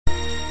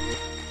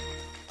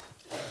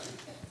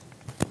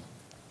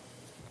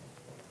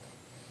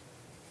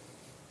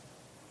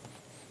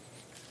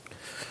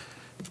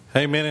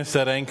Amen. It's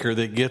that anchor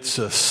that gets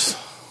us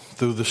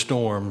through the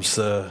storms,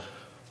 the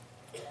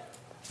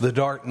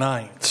dark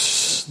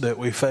nights that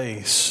we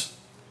face,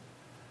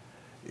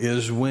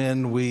 is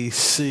when we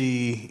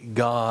see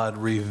God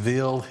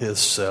reveal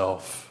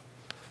Himself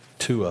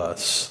to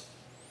us.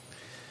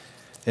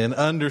 And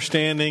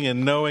understanding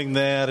and knowing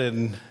that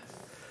and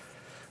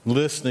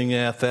listening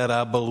at that,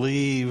 I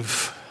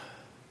believe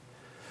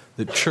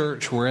the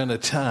church, we're in a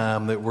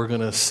time that we're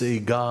going to see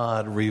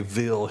God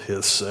reveal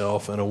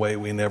Himself in a way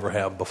we never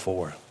have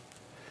before.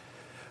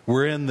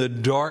 We're in the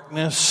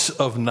darkness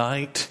of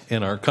night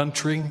in our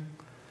country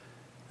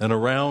and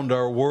around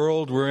our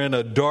world. We're in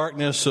a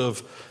darkness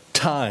of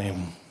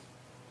time.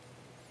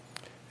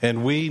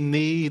 And we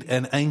need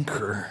an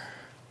anchor.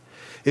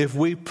 If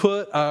we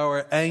put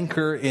our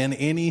anchor in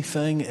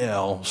anything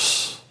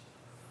else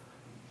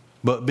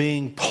but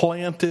being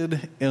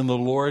planted in the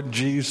Lord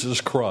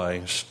Jesus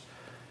Christ,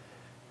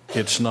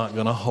 it's not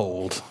going to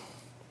hold.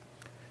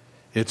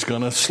 It's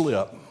going to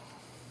slip.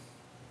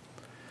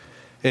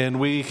 And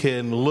we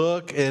can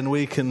look and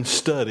we can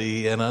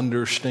study and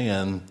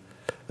understand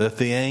that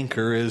the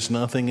anchor is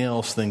nothing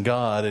else than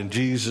God and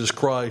Jesus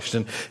Christ.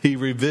 And He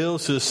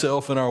reveals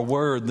Himself in our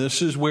Word.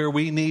 This is where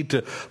we need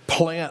to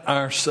plant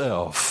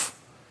ourselves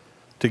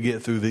to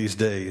get through these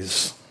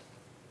days.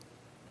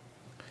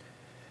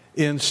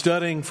 In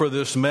studying for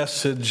this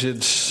message,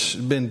 it's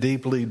been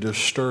deeply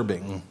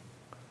disturbing.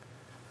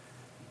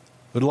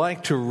 I'd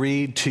like to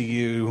read to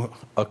you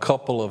a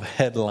couple of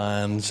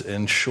headlines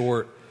and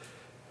short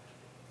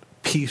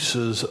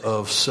pieces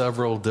of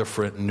several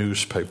different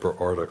newspaper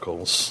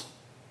articles.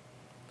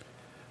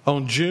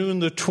 On June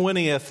the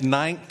 20th,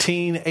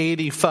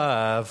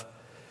 1985,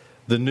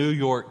 the New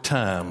York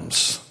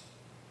Times.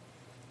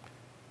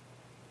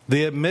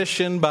 The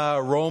admission by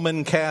a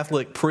Roman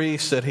Catholic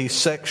priest that he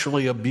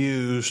sexually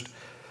abused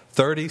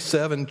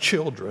 37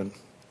 children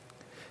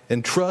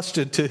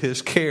entrusted to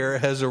his care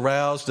has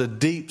aroused a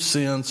deep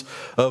sense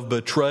of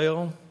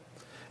betrayal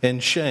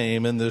and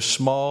shame in this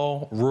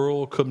small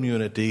rural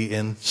community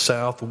in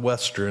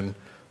southwestern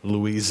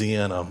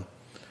Louisiana.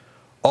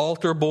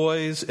 Altar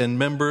boys and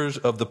members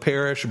of the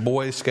parish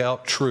Boy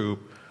Scout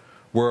troop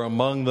were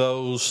among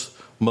those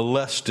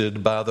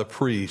molested by the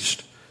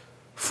priest,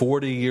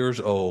 40 years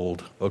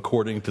old,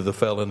 according to the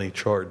felony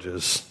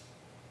charges.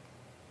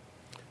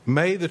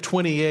 May the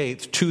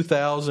 28th,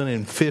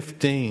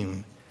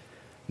 2015,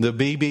 the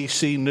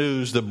BBC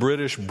News, the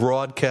British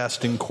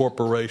Broadcasting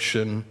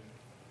Corporation,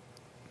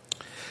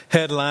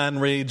 headline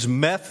reads,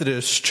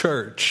 Methodist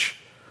Church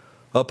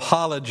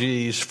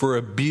apologies for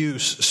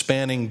abuse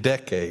spanning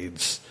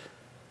decades.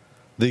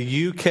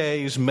 The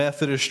UK's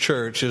Methodist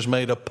Church has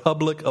made a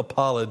public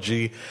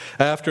apology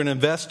after an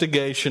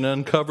investigation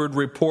uncovered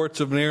reports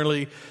of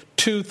nearly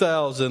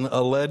 2,000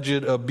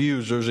 alleged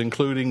abusers,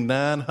 including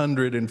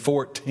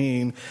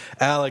 914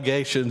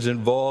 allegations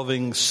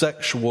involving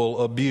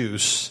sexual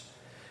abuse.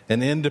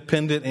 An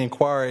independent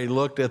inquiry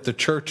looked at the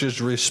church's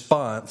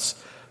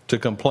response to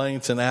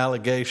complaints and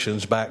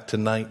allegations back to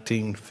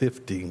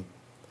 1950.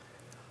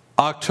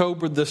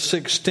 October the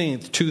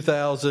 16th,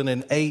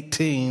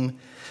 2018,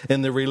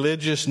 in the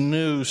Religious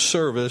News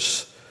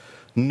Service,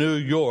 New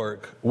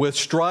York, with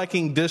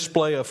striking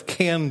display of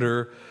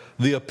candor,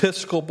 the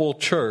Episcopal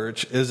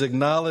Church is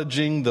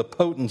acknowledging the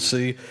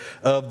potency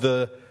of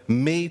the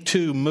Me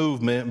Too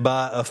movement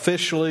by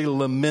officially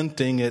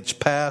lamenting its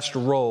past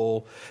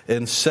role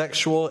in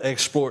sexual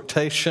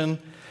exploitation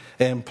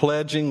and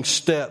pledging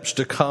steps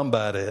to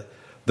combat it.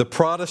 The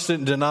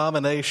Protestant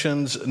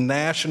denomination's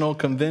national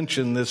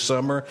convention this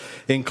summer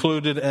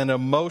included an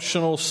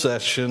emotional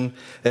session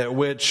at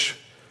which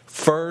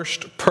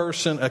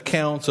first-person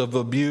accounts of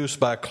abuse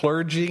by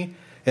clergy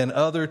and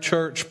other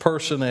church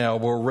personnel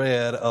were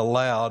read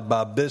aloud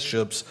by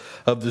bishops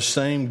of the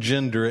same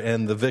gender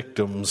and the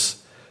victims.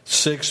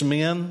 6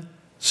 men,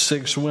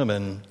 6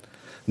 women.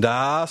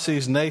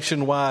 Dioceses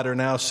nationwide are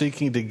now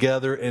seeking to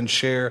gather and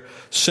share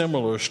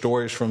similar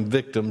stories from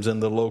victims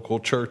in the local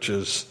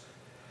churches.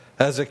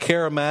 As a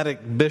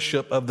charismatic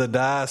bishop of the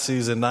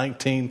diocese in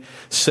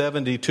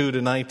 1972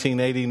 to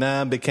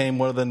 1989, became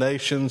one of the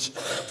nation's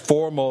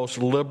foremost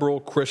liberal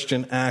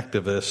Christian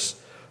activists,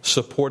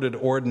 supported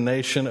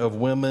ordination of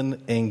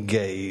women and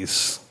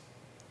gays.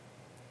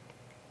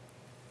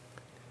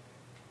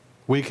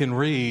 We can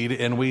read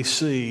and we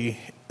see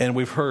and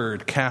we've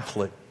heard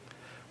Catholic,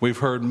 we've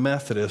heard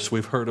Methodist,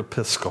 we've heard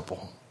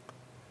Episcopal.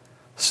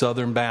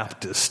 Southern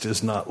Baptist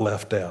is not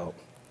left out.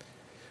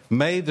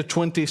 May the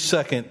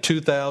 22nd,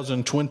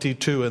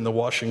 2022, in the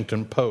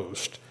Washington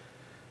Post.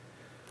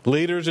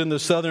 Leaders in the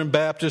Southern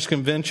Baptist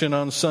Convention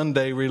on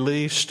Sunday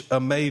released a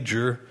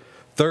major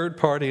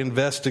third-party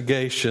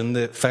investigation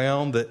that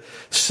found that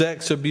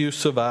sex abuse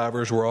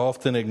survivors were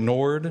often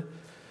ignored,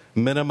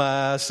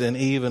 minimized, and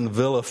even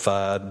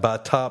vilified by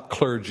top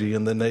clergy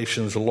in the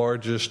nation's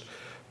largest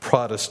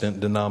Protestant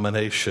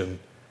denomination.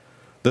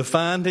 The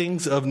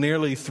findings of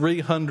nearly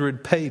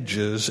 300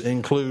 pages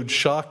include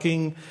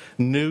shocking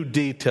new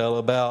detail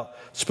about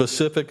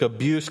specific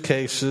abuse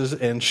cases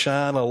and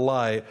shine a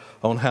light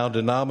on how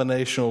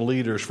denominational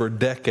leaders for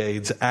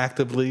decades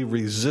actively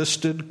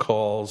resisted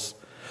calls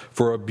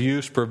for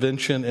abuse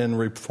prevention and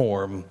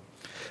reform.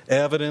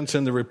 Evidence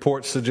in the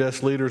report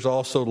suggests leaders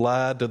also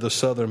lied to the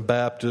Southern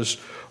Baptists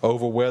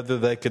over whether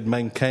they could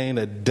maintain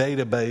a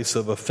database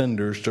of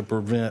offenders to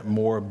prevent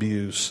more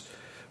abuse,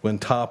 when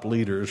top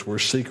leaders were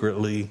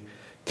secretly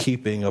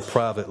keeping a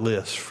private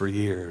list for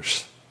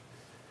years.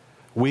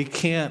 We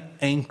can't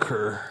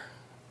anchor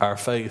our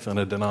faith in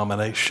a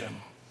denomination.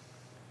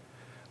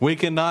 We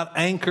cannot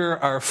anchor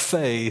our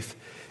faith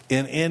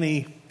in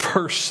any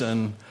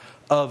person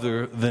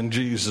other than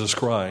Jesus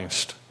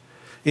Christ.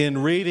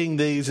 In reading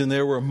these, and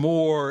there were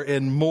more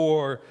and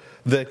more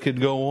that could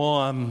go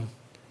on,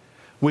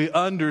 we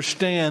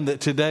understand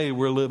that today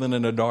we're living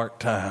in a dark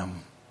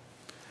time.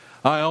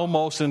 I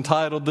almost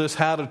entitled this,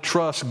 How to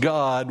Trust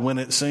God When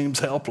It Seems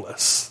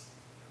Helpless.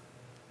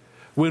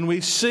 When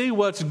we see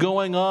what's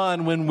going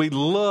on, when we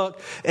look,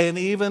 and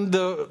even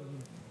the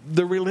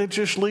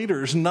religious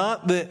leaders,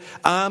 not that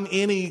I'm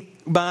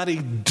anybody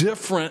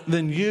different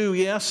than you.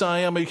 Yes, I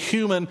am a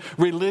human.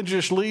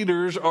 Religious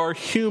leaders are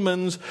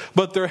humans,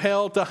 but they're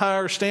held to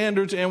higher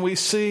standards, and we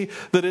see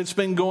that it's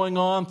been going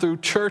on through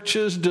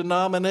churches,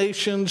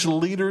 denominations,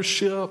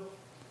 leadership.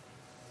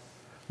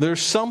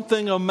 There's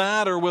something a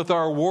matter with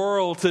our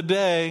world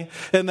today,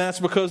 and that's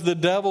because the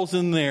devil's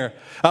in there.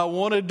 I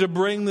wanted to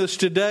bring this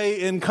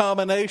today in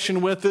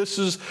combination with, this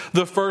is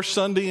the first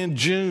Sunday in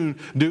June.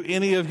 Do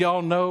any of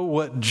y'all know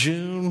what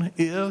June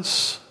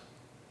is?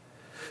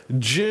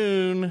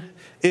 June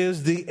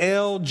is the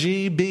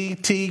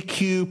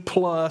LGBTQ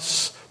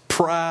plus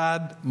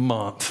Pride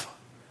Month.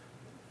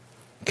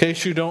 In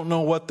case you don't know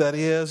what that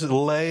is,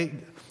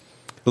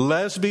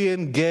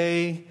 lesbian,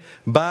 gay,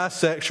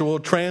 bisexual,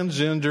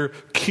 transgender,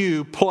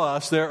 Q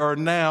plus. There are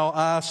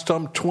now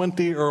some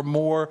 20 or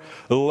more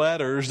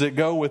letters that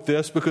go with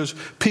this because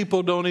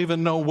people don't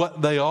even know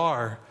what they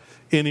are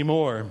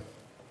anymore.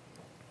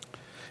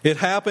 It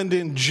happened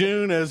in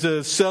June as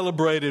is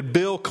celebrated.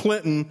 Bill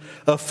Clinton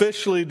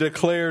officially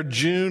declared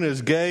June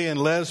as Gay and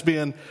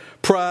Lesbian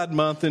Pride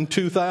Month in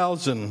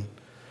 2000.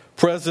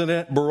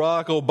 President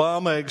Barack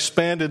Obama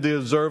expanded the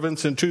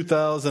observance in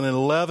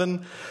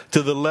 2011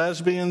 to the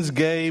Lesbians,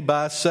 Gay,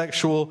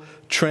 Bisexual,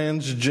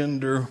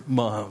 Transgender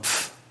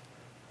Month.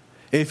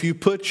 If you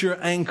put your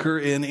anchor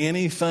in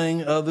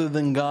anything other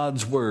than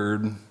God's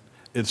Word,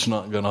 it's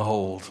not going to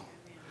hold.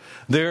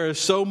 There is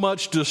so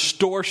much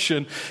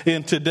distortion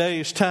in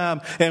today's time,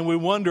 and we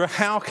wonder,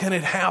 how can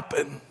it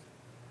happen?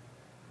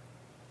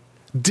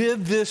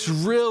 Did this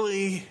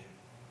really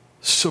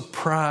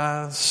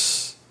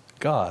surprise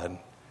God?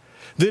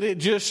 Did it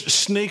just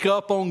sneak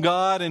up on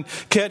God and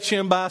catch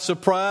him by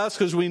surprise?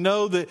 Because we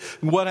know that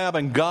what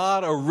happened,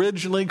 God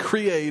originally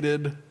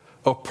created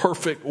a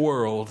perfect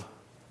world.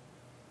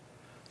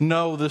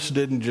 No, this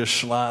didn't just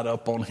slide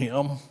up on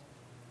him.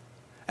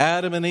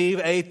 Adam and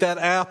Eve ate that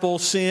apple,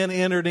 sin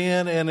entered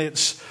in, and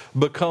it's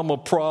become a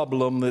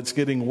problem that's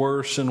getting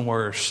worse and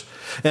worse.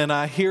 And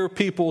I hear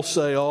people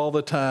say all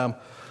the time,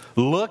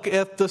 look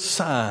at the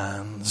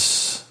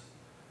signs.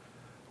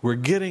 We're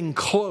getting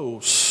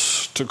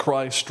close to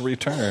Christ's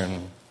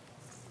return.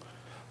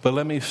 But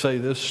let me say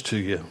this to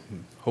you.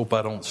 Hope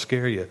I don't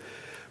scare you.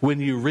 When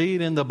you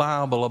read in the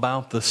Bible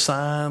about the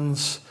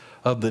signs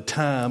of the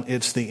time,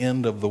 it's the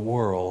end of the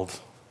world.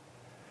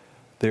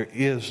 There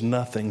is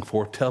nothing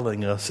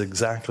foretelling us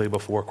exactly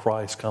before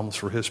Christ comes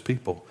for his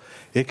people.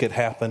 It could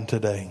happen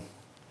today.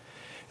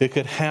 It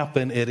could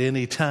happen at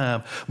any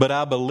time. But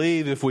I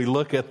believe if we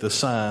look at the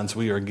signs,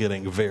 we are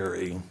getting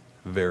very,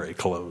 very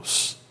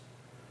close.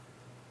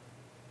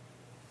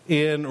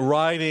 In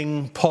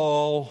writing,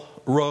 Paul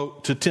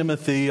wrote to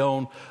Timothy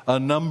on a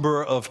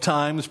number of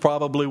times.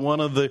 Probably one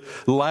of the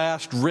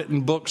last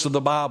written books of the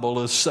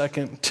Bible is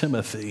 2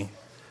 Timothy.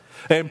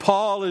 And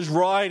Paul is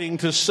writing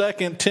to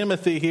 2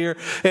 Timothy here,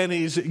 and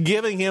he's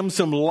giving him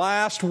some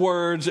last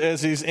words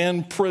as he's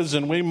in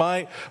prison. We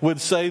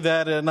would say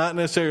that not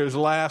necessarily his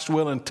last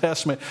will and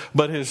testament,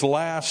 but his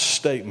last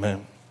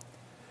statement.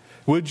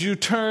 Would you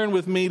turn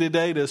with me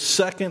today to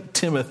 2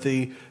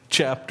 Timothy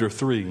chapter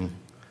 3?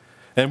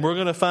 And we're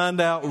going to find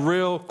out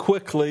real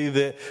quickly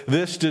that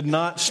this did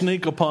not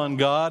sneak upon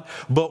God.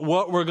 But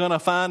what we're going to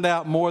find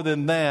out more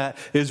than that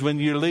is when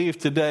you leave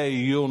today,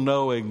 you'll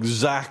know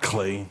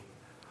exactly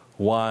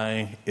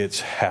why it's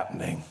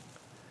happening.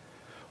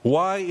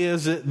 Why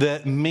is it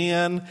that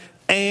men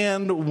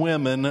and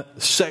women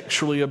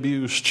sexually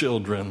abuse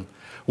children?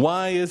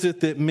 Why is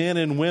it that men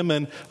and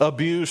women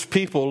abuse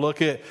people?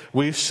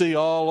 We see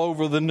all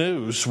over the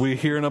news. We're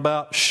hearing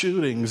about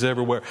shootings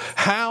everywhere.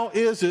 How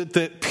is it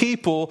that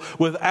people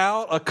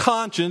without a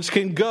conscience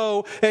can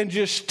go and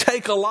just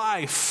take a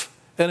life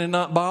and it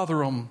not bother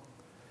them?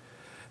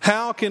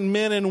 How can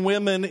men and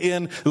women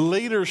in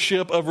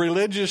leadership of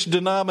religious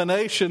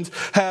denominations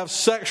have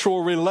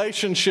sexual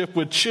relationship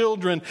with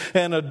children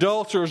and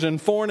adulterers and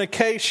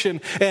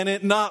fornication and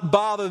it not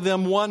bother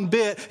them one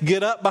bit,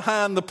 get up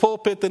behind the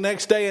pulpit the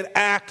next day and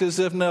act as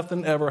if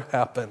nothing ever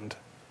happened?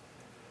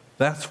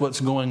 That's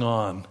what's going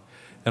on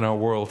in our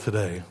world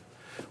today.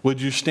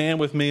 Would you stand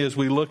with me as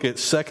we look at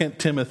 2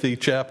 Timothy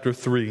chapter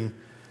 3,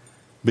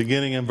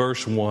 beginning in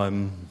verse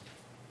 1.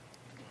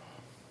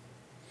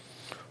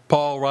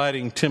 Paul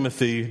writing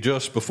Timothy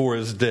just before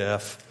his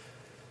death.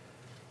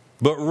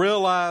 But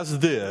realize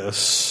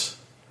this,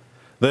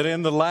 that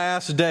in the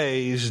last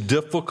days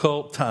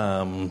difficult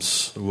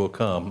times will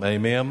come.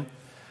 Amen?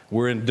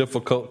 We're in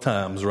difficult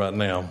times right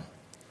now.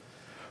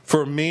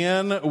 For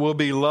men will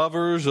be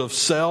lovers of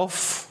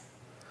self,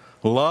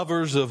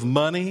 lovers of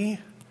money,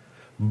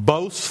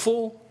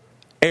 boastful,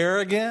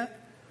 arrogant,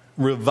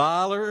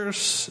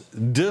 revilers,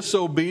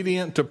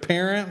 disobedient to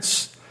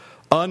parents,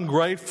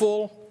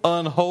 ungrateful,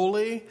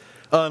 unholy,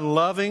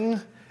 unloving,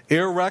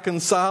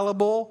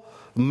 irreconcilable,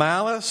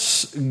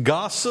 malice,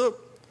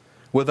 gossip,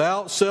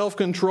 without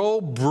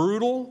self-control,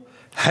 brutal,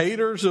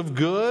 haters of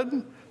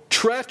good,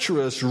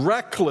 treacherous,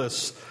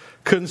 reckless,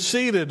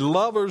 conceited,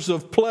 lovers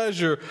of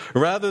pleasure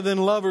rather than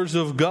lovers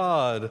of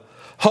God,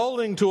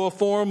 holding to a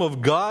form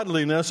of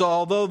godliness,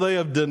 although they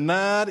have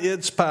denied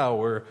its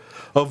power.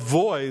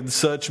 Avoid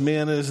such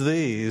men as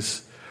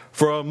these.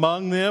 For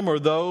among them are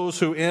those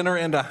who enter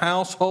into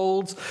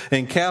households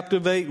and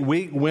captivate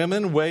weak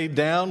women, weighed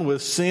down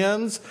with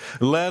sins,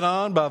 led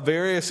on by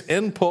various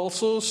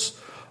impulses,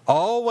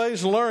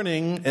 always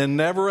learning and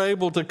never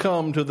able to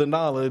come to the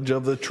knowledge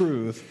of the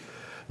truth.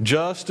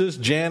 Just as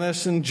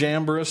Jannes and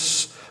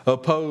Jambres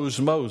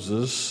opposed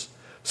Moses,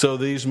 so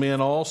these men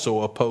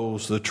also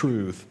oppose the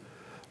truth.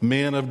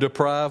 Men of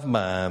depraved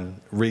mind,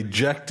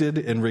 rejected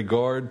in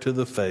regard to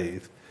the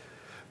faith.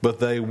 But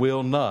they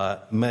will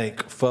not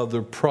make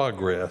further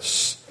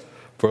progress,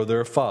 for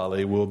their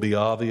folly will be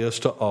obvious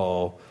to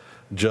all,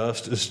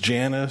 just as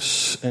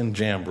Jannes and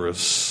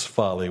Jambres'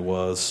 folly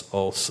was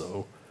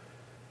also.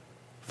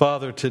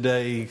 Father,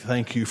 today,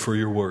 thank you for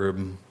your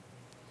word.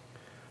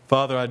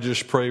 Father, I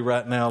just pray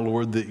right now,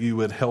 Lord, that you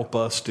would help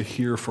us to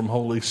hear from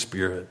Holy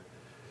Spirit.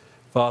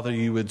 Father,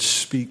 you would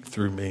speak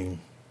through me.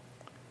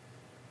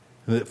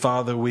 That,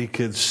 Father, we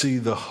could see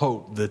the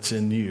hope that's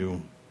in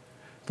you.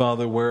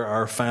 Father, where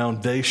our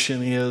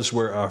foundation is,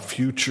 where our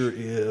future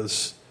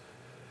is,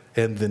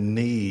 and the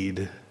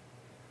need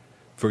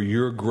for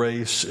your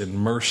grace and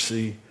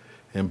mercy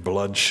and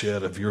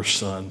bloodshed of your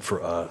Son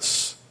for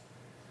us.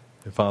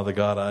 And Father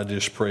God, I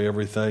just pray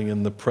everything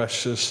in the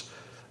precious,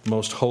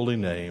 most holy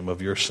name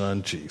of your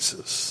Son,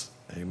 Jesus.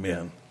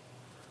 Amen.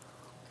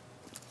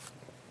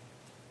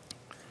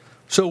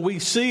 So we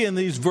see in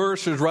these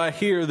verses right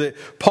here that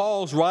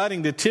Paul's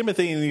writing to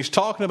Timothy and he's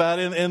talking about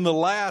in the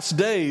last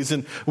days.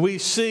 And we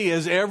see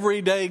as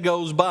every day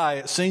goes by,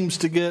 it seems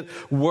to get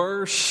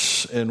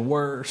worse and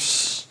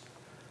worse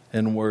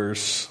and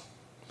worse.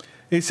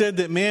 He said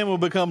that men will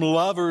become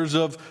lovers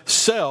of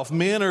self.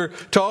 Men are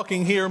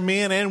talking here,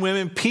 men and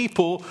women,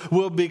 people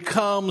will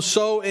become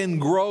so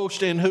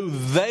engrossed in who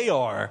they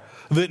are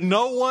that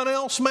no one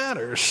else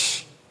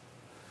matters.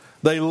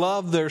 They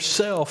love their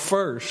self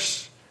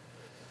first.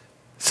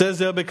 It says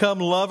they'll become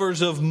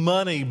lovers of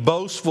money,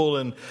 boastful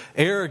and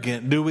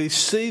arrogant. Do we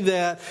see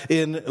that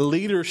in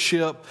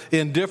leadership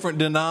in different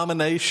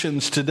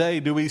denominations today?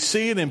 Do we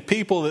see it in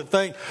people that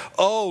think,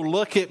 oh,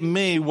 look at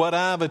me, what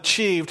I've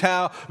achieved,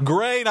 how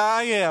great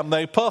I am?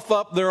 They puff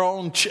up their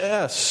own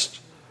chest.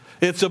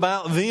 It's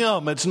about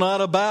them. It's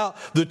not about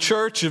the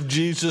church of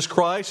Jesus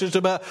Christ. It's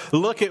about,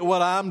 look at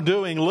what I'm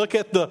doing. Look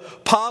at the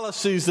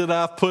policies that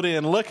I've put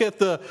in. Look at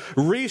the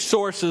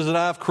resources that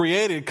I've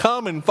created.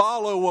 Come and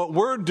follow what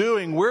we're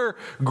doing. We're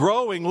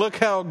growing. Look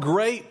how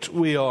great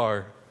we are.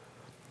 It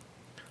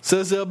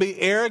says they'll be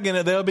arrogant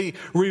and they'll be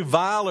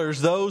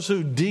revilers, those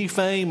who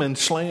defame and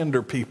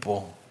slander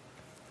people.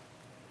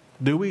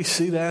 Do we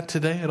see that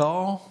today at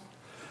all?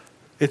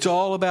 It's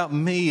all about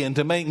me, and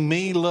to make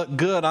me look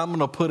good, I'm going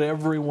to put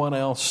everyone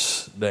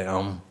else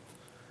down.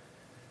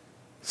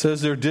 It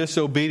says they're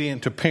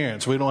disobedient to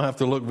parents. We don't have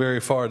to look very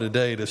far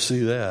today to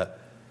see that.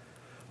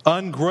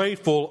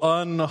 Ungrateful,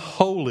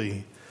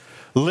 unholy,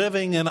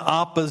 living in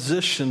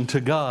opposition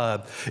to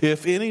God.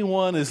 If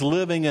anyone is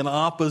living in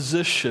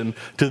opposition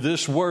to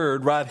this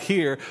word right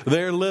here,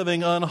 they're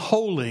living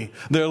unholy.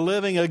 They're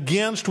living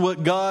against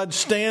what God's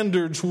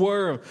standards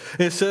were.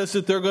 It says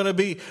that they're going to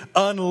be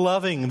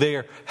unloving.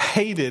 They're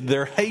hated.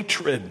 They're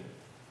hatred.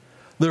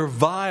 They're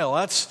vile.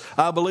 That's,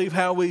 I believe,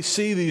 how we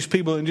see these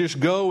people and just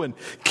go and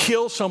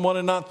kill someone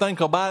and not think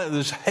about it.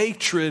 This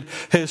hatred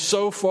has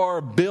so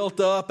far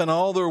built up, and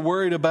all they're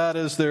worried about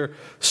is their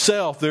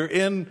self. They're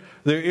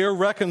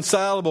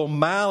irreconcilable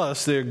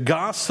malice. They're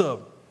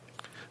gossip.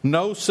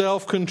 No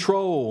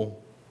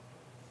self-control.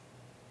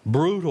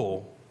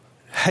 Brutal.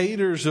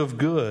 Haters of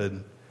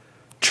good.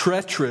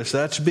 Treacherous.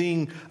 That's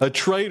being a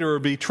traitor or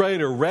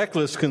betrayer.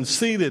 Reckless,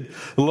 conceited.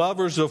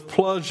 Lovers of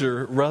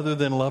pleasure rather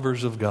than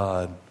lovers of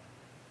God.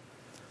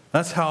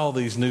 That's how all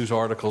these news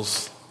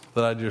articles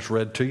that I just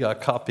read to you, I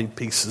copied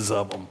pieces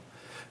of them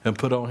and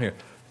put on here.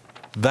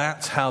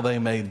 That's how they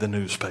made the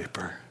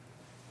newspaper.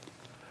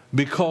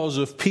 Because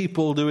of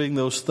people doing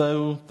those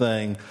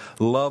things,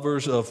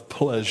 lovers of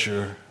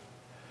pleasure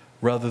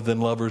rather than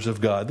lovers of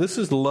God. This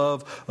is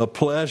love of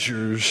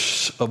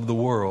pleasures of the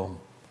world.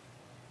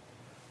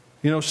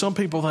 You know, some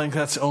people think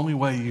that's the only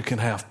way you can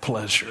have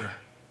pleasure.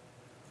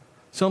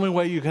 It's the only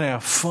way you can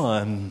have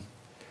fun.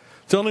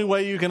 The only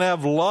way you can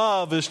have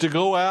love is to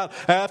go out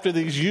after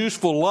these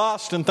useful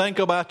lusts and think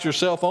about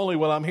yourself only.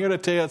 Well, I'm here to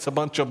tell you it's a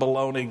bunch of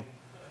baloney.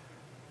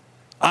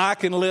 I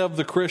can live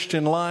the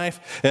Christian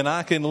life and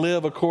I can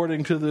live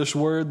according to this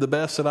word the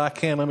best that I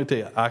can. Let me tell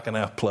you, I can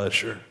have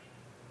pleasure.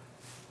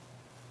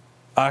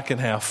 I can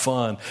have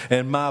fun.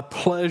 And my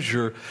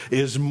pleasure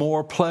is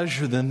more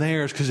pleasure than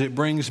theirs because it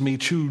brings me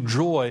true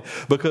joy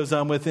because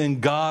I'm within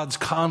God's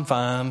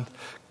confines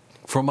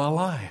for my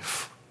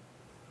life.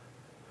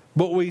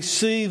 But we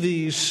see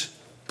these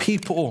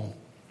people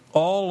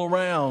all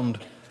around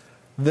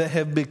that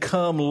have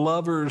become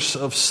lovers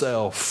of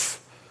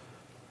self,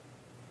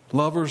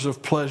 lovers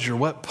of pleasure.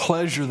 What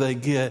pleasure they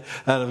get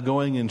out of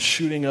going and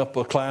shooting up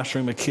a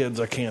classroom of kids,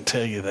 I can't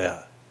tell you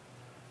that.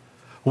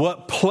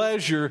 What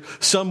pleasure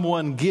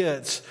someone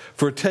gets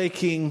for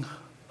taking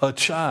a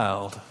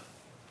child.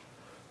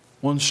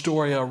 One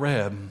story I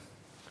read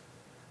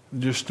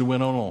just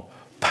went on.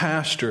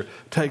 Pastor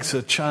takes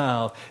a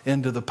child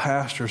into the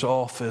pastor's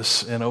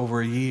office and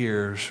over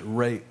years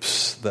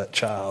rapes that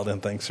child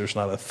and thinks there's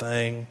not a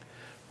thing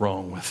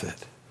wrong with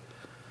it.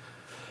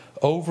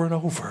 Over and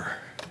over,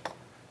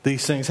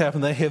 these things happen.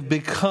 They have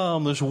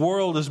become, this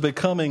world is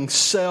becoming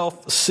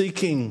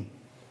self-seeking.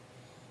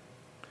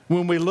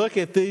 When we look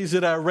at these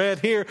that I read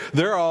here,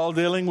 they're all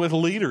dealing with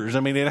leaders. I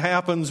mean, it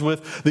happens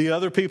with the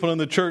other people in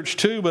the church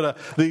too, but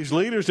these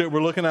leaders that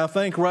we're looking at, I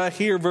think right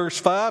here, verse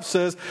 5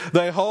 says,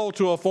 they hold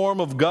to a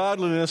form of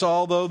godliness,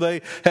 although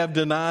they have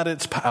denied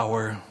its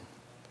power.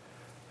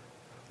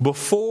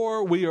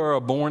 Before we are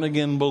a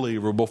born-again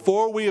believer,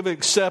 before we have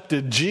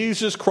accepted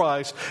Jesus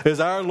Christ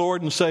as our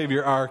Lord and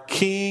Savior, our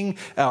King,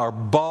 our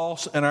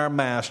boss, and our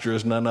master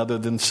is none other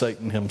than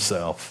Satan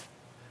himself.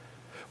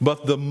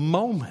 But the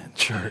moment,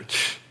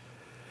 church,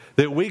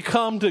 that we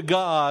come to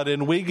God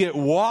and we get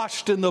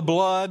washed in the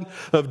blood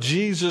of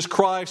Jesus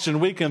Christ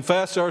and we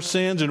confess our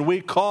sins and we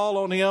call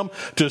on Him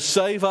to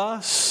save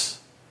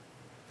us,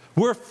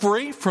 we're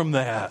free from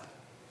that.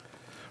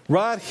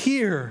 Right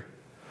here,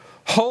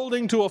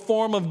 holding to a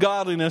form of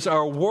godliness,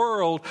 our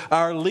world,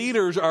 our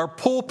leaders, our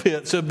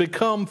pulpits have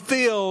become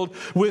filled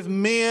with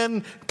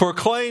men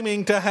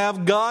proclaiming to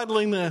have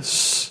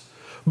godliness,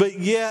 but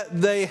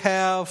yet they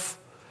have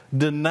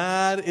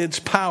denied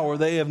its power.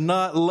 They have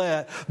not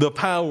let the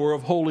power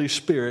of Holy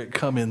Spirit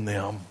come in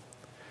them.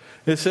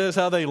 It says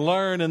how they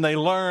learn,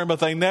 but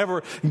they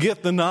never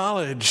get the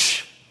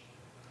knowledge.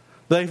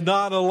 They've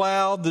not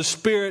allowed the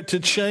Spirit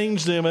to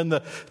change them.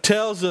 And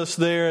tells us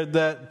there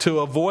that to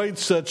avoid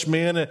such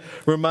men, it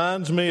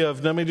reminds me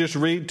of, let me just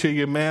read to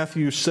you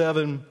Matthew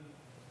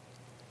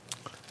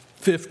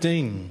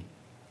 7:15.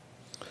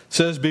 It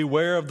says,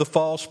 beware of the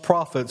false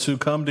prophets who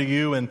come to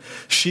you in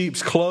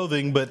sheep's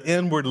clothing, but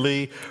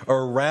inwardly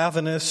are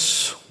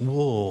ravenous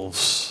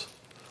wolves.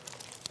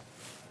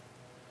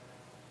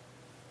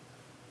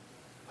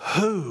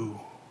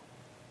 Who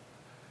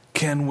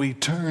can we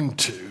turn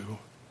to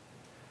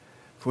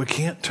if we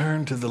can't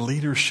turn to the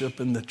leadership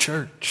in the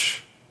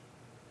church?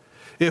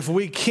 If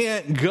we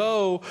can't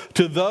go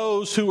to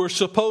those who are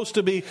supposed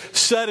to be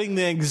setting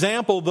the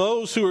example,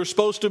 those who are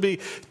supposed to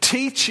be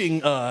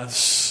teaching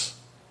us,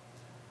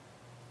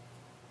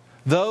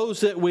 those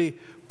that we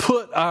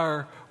put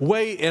our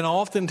weight and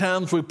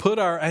oftentimes we put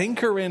our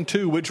anchor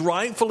into, which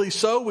rightfully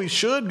so we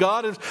should.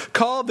 God has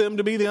called them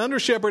to be the under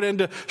shepherd and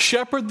to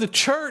shepherd the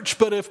church.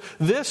 But if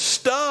this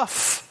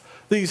stuff,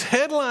 these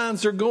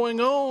headlines are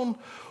going on,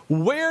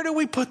 where do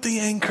we put the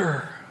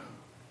anchor?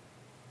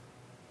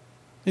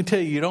 Let me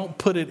tell you, you don't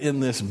put it in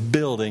this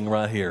building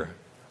right here.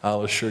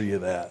 I'll assure you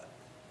that.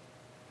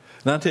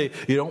 And I'll tell you,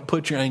 you don't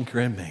put your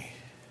anchor in me.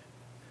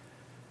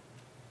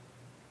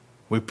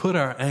 We put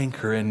our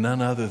anchor in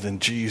none other than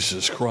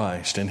Jesus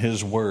Christ and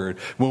His Word.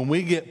 When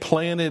we get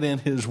planted in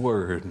His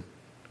Word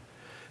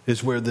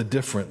is where the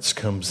difference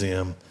comes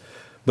in.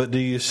 But do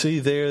you see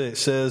there it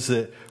says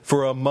that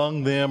for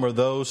among them are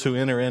those who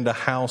enter into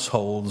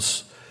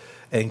households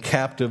and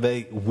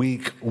captivate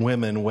weak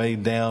women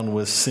weighed down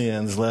with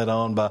sins, led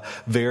on by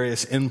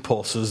various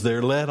impulses.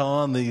 They're led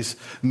on, these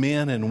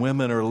men and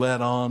women are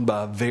led on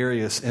by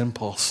various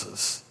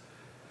impulses.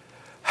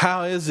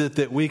 How is it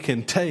that we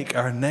can take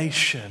our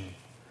nation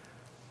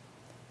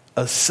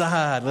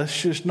aside?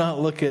 Let's just not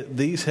look at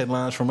these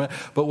headlines from it.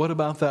 But what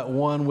about that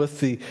one with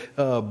the,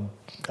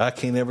 I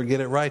can't ever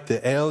get it right, the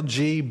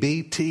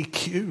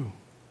LGBTQ?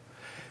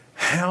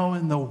 How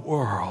in the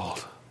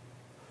world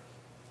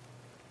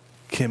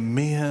can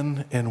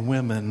men and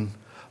women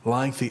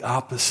like the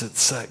opposite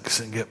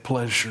sex and get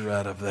pleasure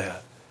out of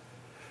that?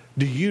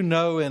 Do you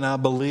know, and I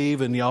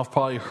believe, and y'all have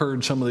probably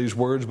heard some of these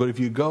words, but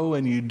if you go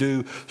and you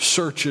do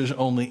searches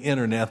on the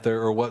internet,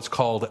 there are what's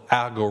called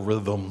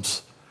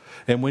algorithms.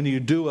 And when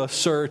you do a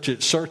search,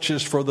 it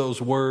searches for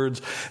those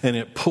words and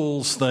it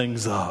pulls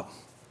things up.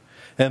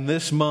 And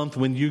this month,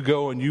 when you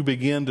go and you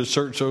begin to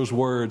search those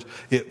words,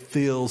 it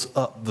fills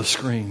up the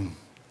screen.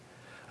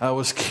 I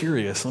was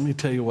curious. Let me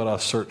tell you what I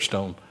searched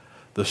on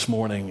this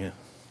morning.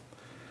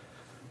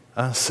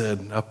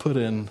 I put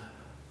in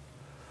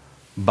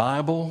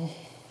Bible,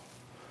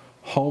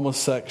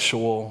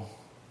 homosexual,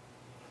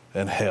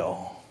 and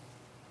hell.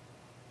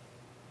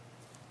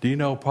 Do you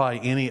know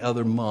probably any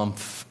other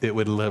month it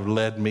would have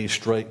led me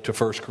straight to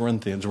 1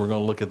 Corinthians? We're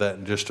going to look at that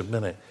in just a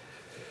minute.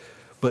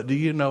 But do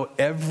you know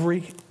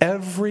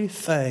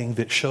everything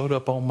that showed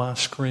up on my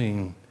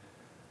screen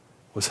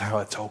was how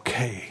it's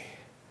okay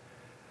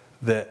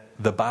that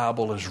the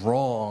Bible is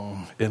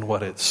wrong in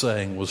what it's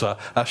saying.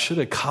 I should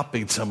have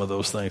copied some of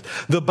those things.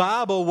 The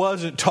Bible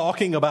wasn't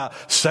talking about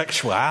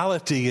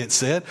sexuality, it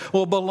said.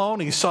 Well,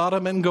 baloney,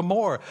 Sodom and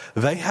Gomorrah,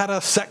 they had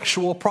a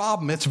sexual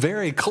problem. It's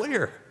very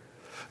clear.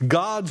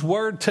 God's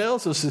word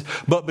tells us,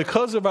 but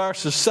because of our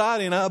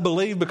society, and I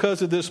believe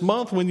because of this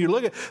month, when you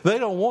look at, they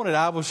don't want it.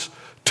 I was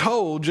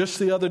told just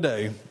the other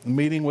day,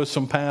 meeting with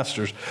some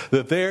pastors,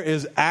 that there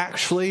is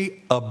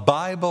actually a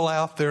Bible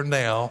out there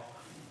now.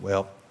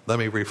 Well, let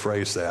me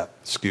rephrase that.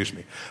 Excuse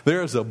me.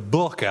 There is a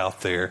book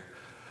out there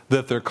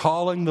that they're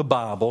calling the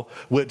Bible,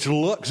 which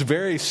looks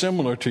very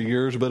similar to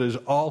yours, but is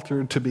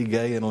altered to be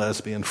gay and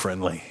lesbian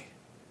friendly.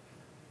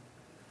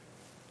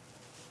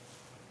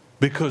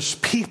 Because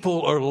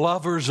people are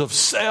lovers of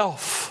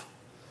self.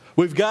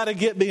 We've got to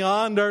get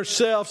beyond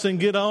ourselves and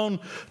get on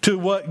to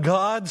what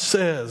God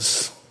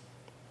says.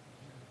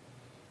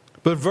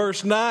 But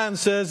verse 9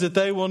 says that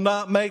they will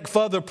not make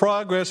further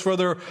progress, for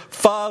their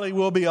folly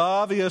will be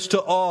obvious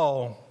to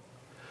all.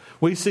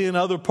 We see in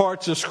other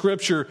parts of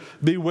Scripture,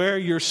 beware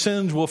your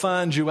sins will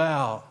find you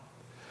out.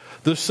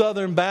 The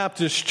Southern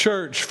Baptist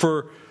Church,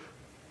 for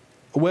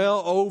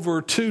well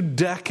over 2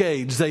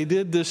 decades, they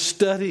did this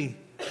study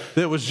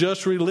that was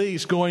just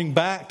released going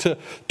back to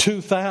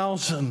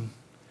 2000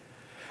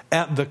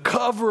 at the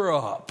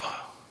cover-up.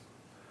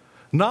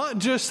 Not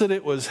just that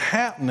it was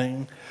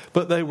happening,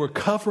 but they were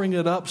covering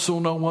it up so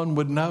no one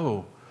would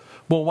know.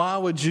 Well, why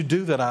would you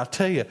do that? I'll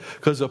tell you.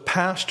 Because a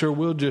pastor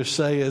will just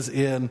say, as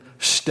in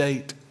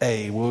state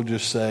A, we'll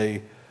just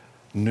say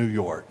New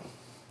York.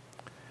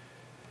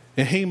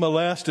 And he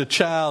molests a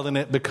child and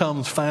it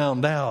becomes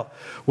found out.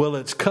 Well,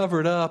 it's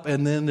covered up,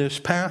 and then this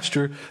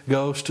pastor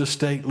goes to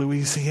state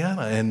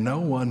Louisiana and no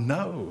one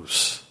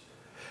knows.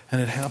 And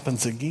it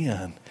happens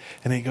again.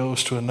 And he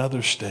goes to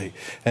another state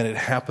and it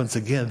happens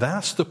again.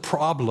 That's the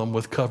problem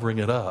with covering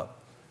it up.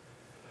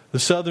 The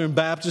Southern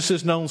Baptist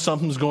has known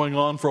something's going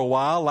on for a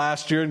while.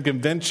 Last year in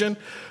convention,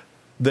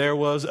 there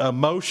was a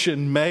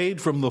motion made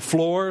from the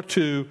floor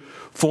to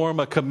form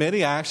a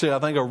committee. Actually, I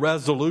think a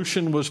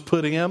resolution was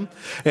put in.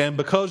 And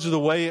because of the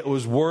way it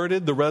was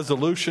worded, the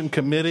resolution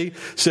committee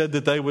said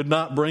that they would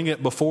not bring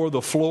it before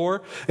the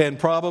floor. And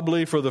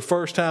probably for the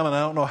first time in I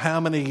don't know how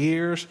many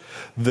years,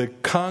 the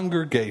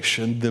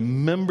congregation, the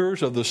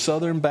members of the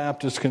Southern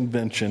Baptist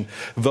Convention,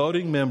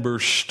 voting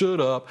members,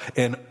 stood up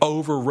and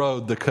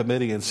overrode the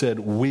committee and said,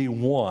 we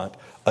want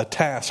a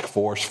task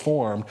force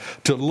formed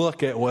to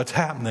look at what's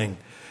happening.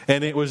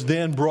 And it was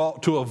then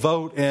brought to a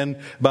vote, and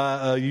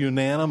by a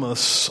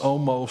unanimous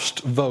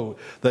almost vote,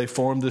 they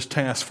formed this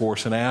task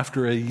force. And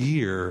after a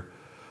year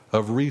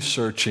of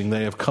researching,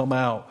 they have come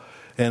out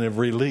and have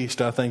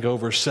released, I think,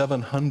 over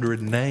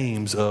 700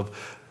 names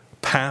of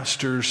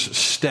pastors,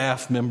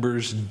 staff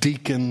members,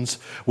 deacons,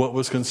 what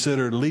was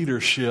considered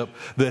leadership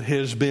that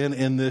has been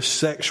in this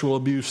sexual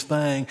abuse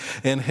thing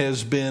and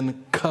has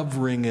been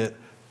covering it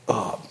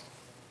up.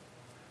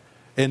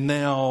 And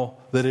now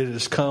that it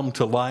has come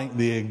to light,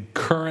 the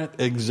current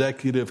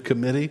executive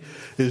committee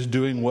is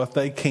doing what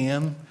they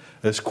can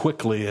as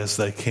quickly as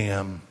they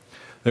can.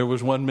 There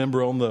was one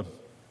member on the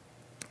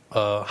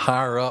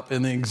higher up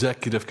in the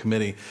executive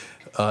committee,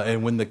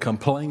 and when the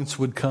complaints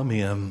would come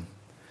in,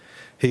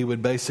 he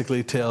would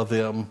basically tell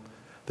them,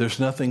 there's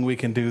nothing we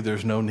can do,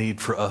 there's no need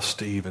for us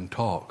to even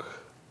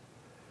talk.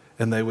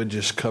 And they would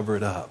just cover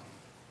it up.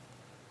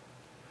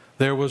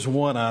 There was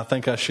one, I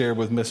think I shared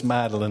with Miss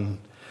Madeline.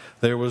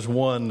 There was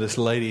this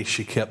lady,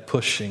 she kept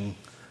pushing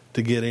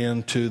to get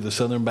into the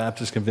Southern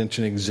Baptist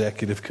Convention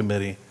Executive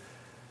Committee.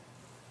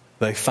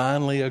 They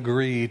finally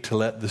agreed to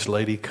let this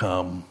lady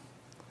come.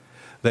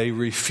 They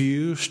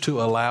refused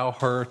to allow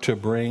her to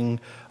bring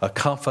a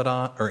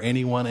confidant or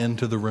anyone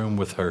into the room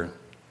with her.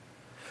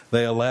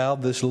 They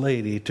allowed this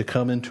lady to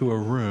come into a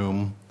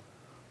room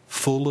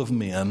full of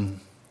men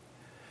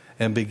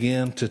and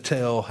began to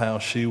tell how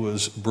she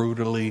was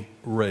brutally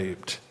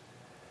raped,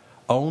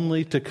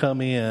 only to come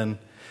in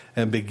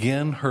and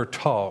begin her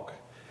talk,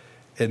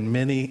 and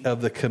many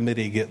of the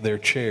committee get their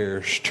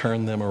chairs,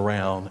 turn them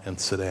around, and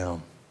sit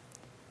down.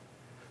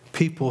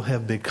 People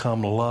have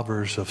become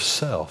lovers of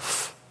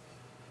self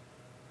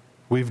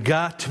We've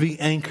got to be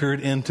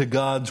anchored into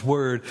God's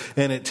Word,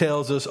 and it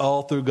tells us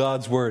all through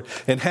God's Word.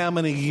 And how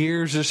many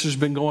years this has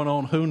been going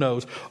on, who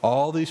knows?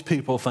 All these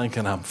people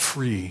thinking, I'm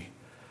free.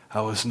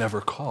 I was never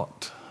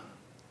caught.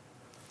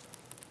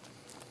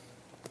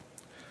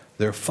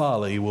 Their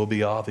folly will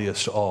be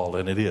obvious to all,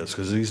 and it is,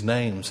 because these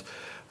names,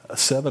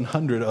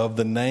 700 of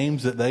the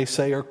names that they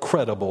say are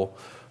credible,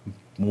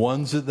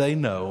 ones that they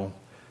know,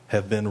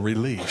 have been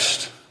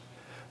released.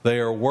 They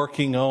are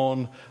working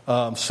on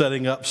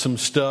setting up some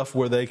stuff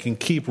where they can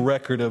keep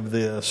record of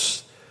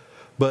this.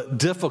 But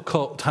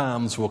difficult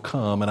times will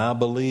come. And I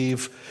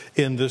believe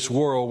in this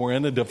world, we're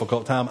in a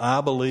difficult time.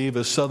 I believe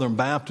as Southern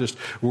Baptists,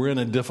 we're in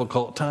a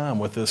difficult time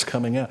with this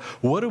coming out.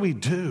 What do we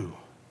do?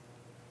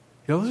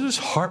 This is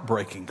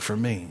heartbreaking for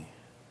me.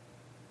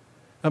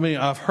 I mean,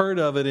 I've heard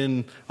of it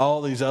in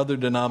all these other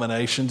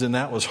denominations, and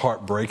that was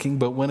heartbreaking.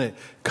 But when it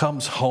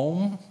comes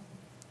home,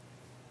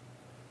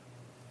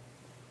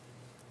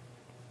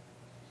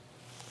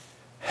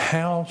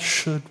 how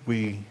should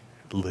we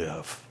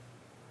live?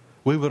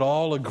 We would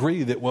all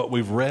agree that what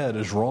we've read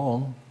is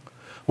wrong.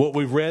 What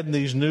we've read in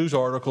these news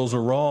articles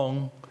are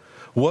wrong.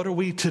 What are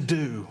we to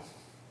do?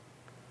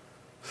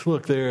 Let's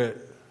look there at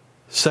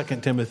 2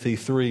 Timothy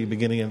 3,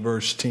 beginning in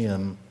verse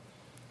 10.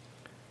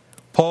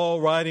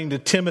 Paul writing to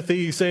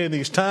Timothy, he's saying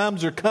these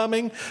times are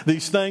coming.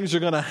 These things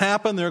are going to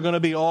happen. They're going to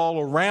be all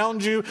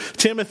around you.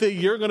 Timothy,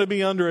 you're going to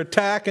be under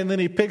attack. And then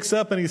he picks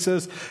up and he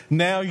says,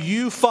 now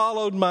you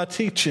followed my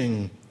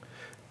teaching,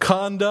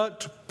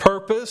 conduct,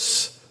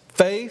 purpose,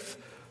 faith,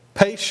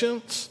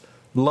 patience,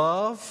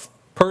 love,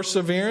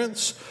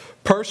 perseverance,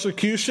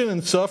 persecution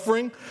and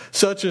suffering,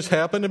 such as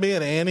happened to me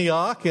at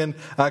Antioch and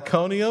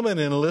Iconium and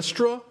in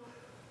Lystra.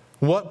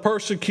 What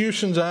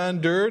persecutions I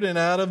endured, and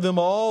out of them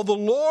all the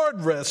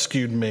Lord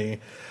rescued me.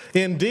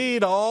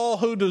 Indeed, all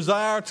who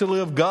desire to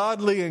live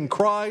godly in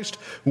Christ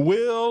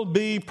will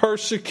be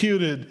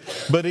persecuted.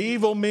 But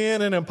evil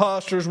men and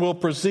impostors will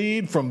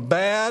proceed from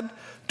bad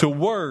to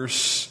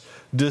worse,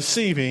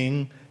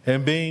 deceiving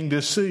and being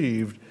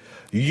deceived.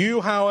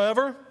 You,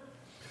 however,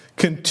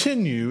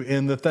 continue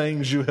in the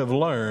things you have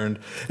learned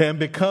and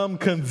become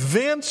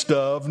convinced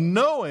of,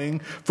 knowing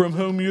from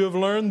whom you have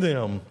learned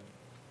them.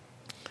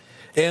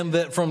 And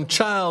that from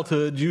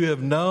childhood you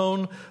have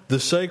known the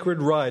sacred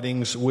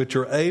writings, which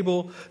are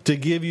able to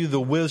give you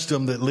the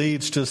wisdom that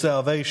leads to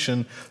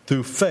salvation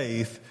through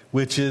faith,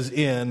 which is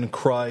in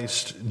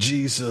Christ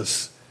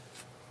Jesus.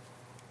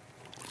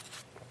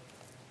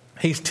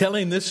 He's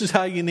telling this is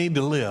how you need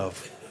to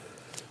live.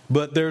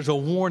 But there's a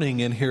warning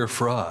in here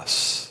for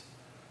us.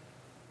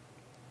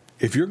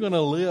 If you're going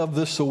to live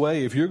this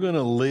way, if you're going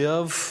to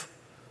live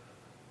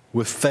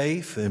with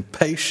faith and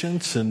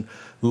patience and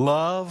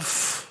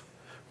love,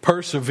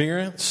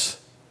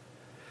 perseverance,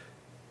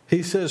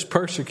 he says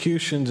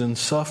persecutions and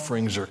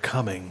sufferings are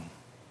coming.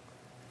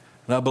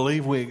 And I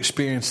believe we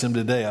experience them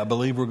today. I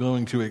believe we're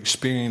going to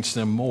experience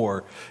them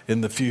more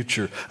in the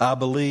future. I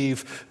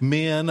believe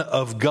men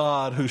of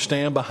God who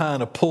stand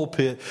behind a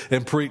pulpit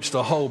and preach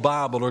the whole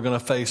Bible are going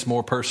to face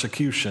more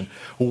persecution.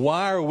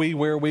 Why are we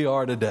where we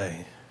are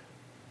today?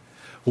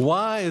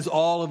 Why is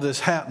all of this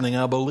happening?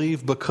 I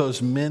believe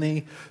because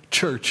many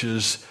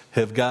churches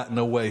have gotten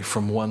away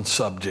from one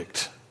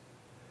subject.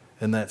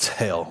 And that's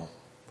hell.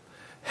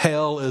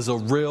 Hell is a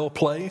real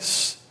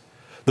place.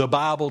 The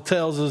Bible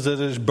tells us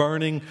that it's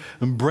burning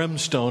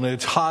brimstone.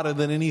 It's hotter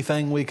than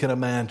anything we can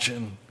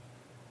imagine.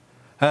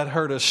 I'd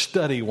heard a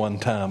study one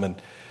time, and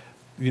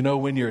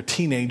when you're a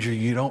teenager,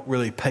 you don't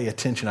really pay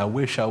attention. I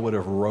wish I would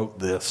have wrote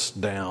this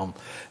down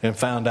and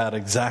found out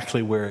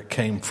exactly where it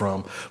came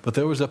from. But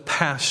there was a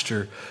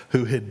pastor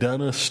who had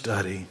done a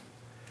study,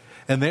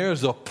 and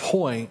there's a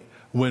point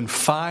when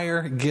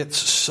fire gets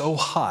so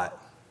hot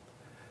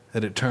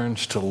that it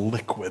turns to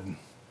liquid.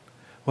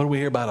 What do we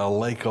hear about a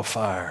lake of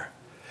fire?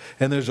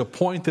 And there's a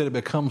point that it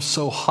becomes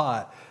so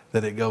hot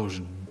that it goes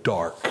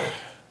dark,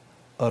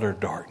 utter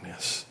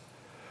darkness.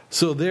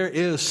 So there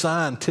is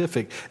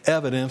scientific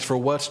evidence for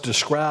what's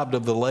described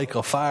of the lake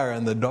of fire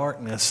and the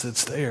darkness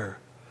that's there.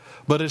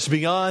 But it's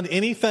beyond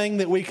anything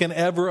that we can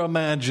ever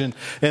imagine.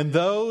 And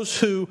those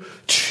who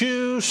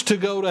choose to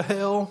go to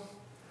hell,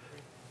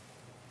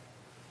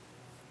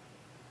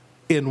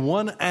 in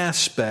one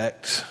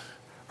aspect,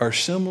 are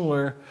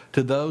similar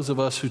to those of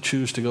us who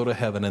choose to go to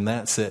heaven, and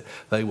that's it.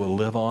 They will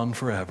live on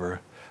forever.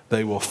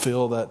 They will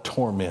feel that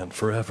torment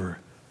forever.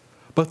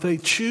 But they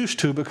choose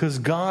to because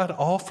God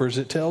offers,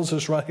 it tells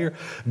us right here,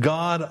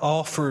 God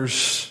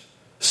offers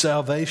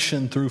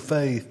salvation through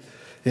faith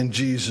in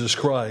Jesus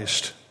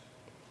Christ.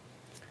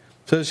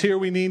 It says here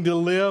we need to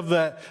live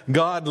that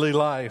godly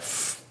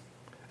life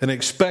and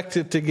expect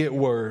it to get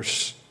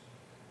worse.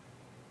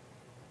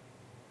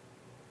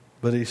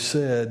 But he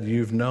said,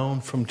 you've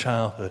known from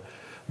childhood.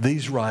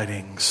 These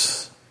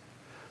writings,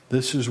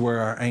 this is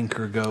where our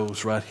anchor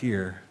goes right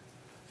here.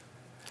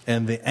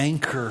 And the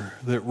anchor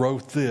that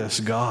wrote this,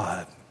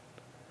 God,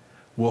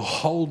 will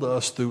hold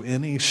us through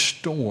any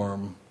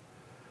storm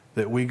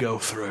that we go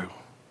through.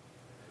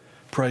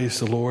 Praise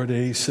the Lord.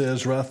 And he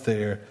says right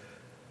there,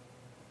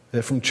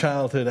 that from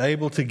childhood,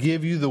 able to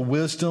give you the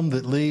wisdom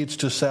that leads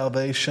to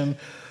salvation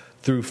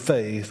through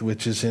faith,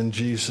 which is in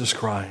Jesus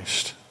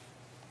Christ.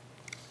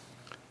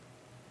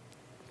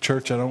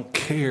 Church, I don't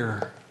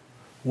care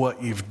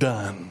what you've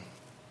done.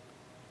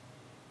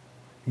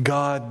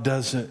 God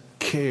doesn't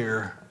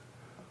care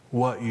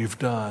what you've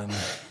done.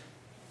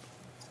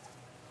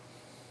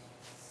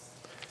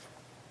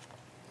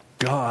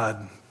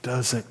 God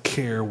doesn't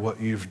care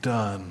what you've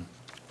done.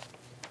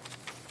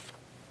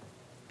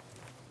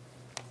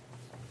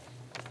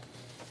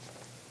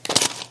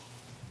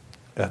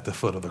 At the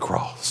foot of the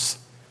cross,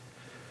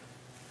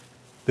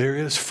 there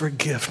is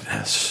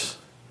forgiveness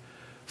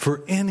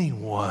for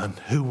anyone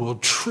who will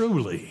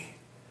truly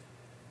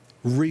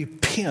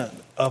repent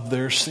of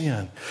their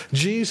sin.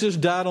 Jesus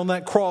died on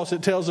that cross,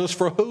 it tells us,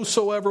 for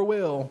whosoever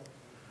will.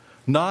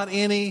 Not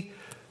any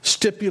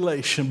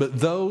stipulation, but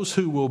those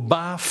who will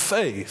by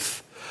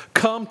faith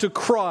come to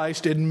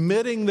Christ,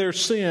 admitting their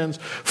sins,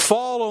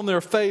 fall on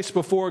their face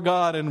before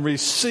God and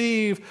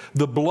receive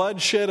the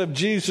bloodshed of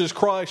Jesus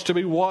Christ to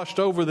be washed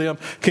over them,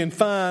 can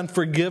find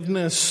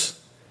forgiveness.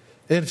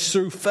 It's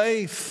through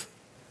faith.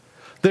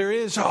 There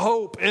is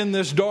hope in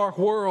this dark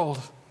world.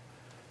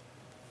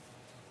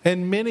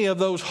 And many of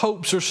those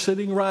hopes are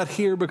sitting right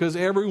here, because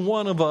every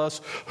one of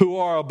us who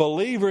are a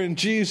believer in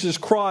Jesus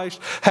Christ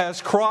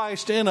has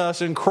Christ in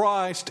us, and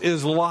Christ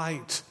is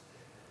light.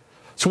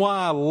 That's why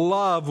I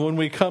love when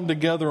we come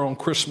together on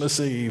Christmas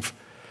Eve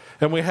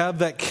and we have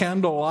that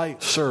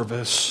candlelight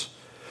service,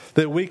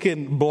 that we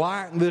can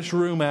black this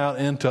room out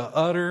into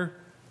utter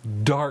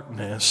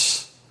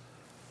darkness,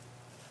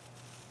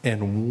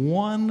 and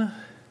one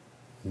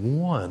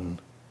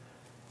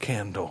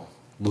candle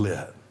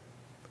lit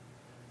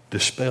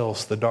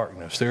dispels the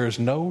darkness. There is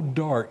no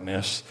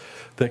darkness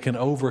that can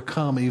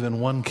overcome even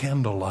one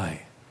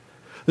candlelight.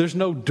 There's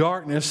no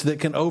darkness that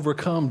can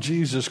overcome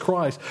Jesus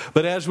Christ.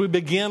 But as we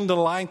begin to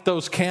light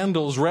those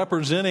candles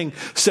representing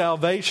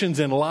salvations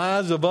and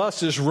lives of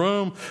us, this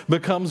room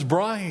becomes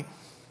bright.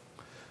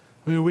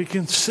 We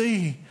can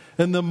see.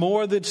 And the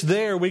more that's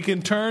there, we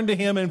can turn to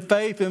Him in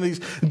faith in these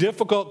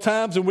difficult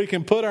times, and we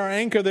can put our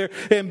anchor there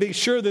and be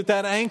sure that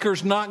that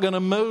anchor's not going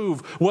to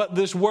move. What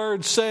this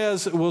word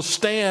says will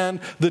stand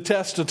the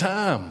test of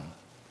time.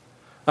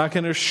 I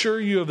can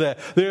assure you of that.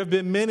 There have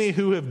been many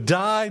who have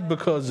died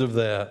because of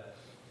that.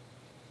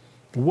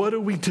 What do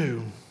we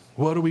do?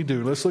 What do we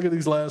do? Let's look at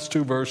these last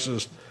two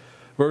verses.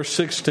 Verse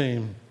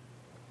 16.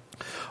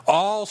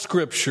 All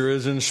Scripture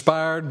is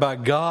inspired by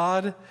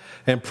God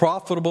and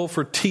profitable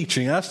for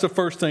teaching. That's the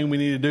first thing we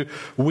need to do.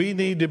 We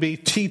need to be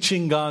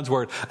teaching God's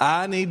Word.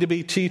 I need to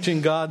be teaching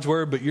God's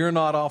Word, but you're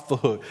not off the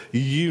hook.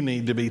 You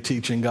need to be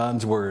teaching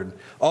God's Word.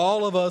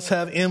 All of us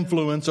have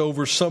influence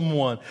over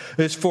someone.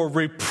 It's for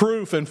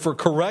reproof and for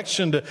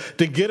correction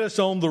to get us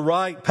on the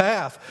right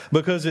path,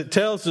 because it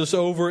tells us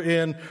over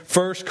in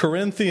 1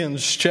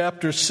 Corinthians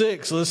chapter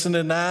 6, listen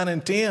to 9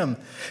 and 10.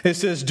 It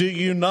says, "Do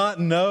you not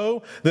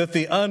know that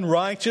the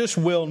unrighteous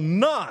will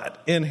not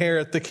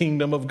inherit the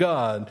kingdom of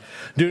God?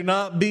 Do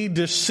not be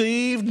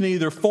deceived,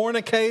 neither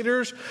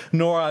fornicators,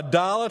 nor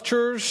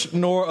idolaters,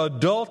 nor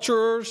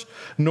adulterers,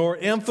 nor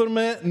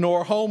infamous,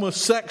 nor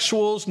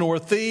homosexuals, nor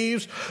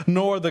thieves,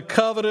 nor the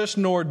covetous,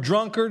 nor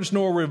drunkards,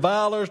 nor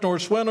revilers, nor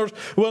swindlers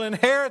will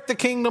inherit the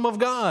kingdom of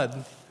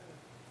God."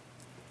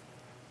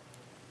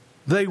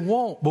 They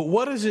won't. But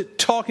what is it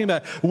talking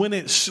about when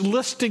it's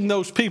listing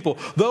those people?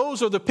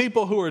 Those are the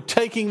people who are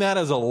taking that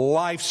as a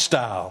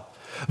lifestyle.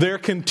 They're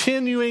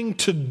continuing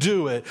to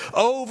do it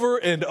over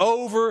and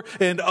over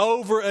and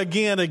over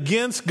again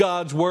against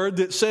God's Word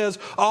that says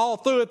all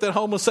through it that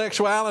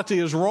homosexuality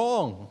is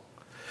wrong.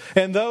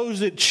 And those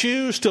that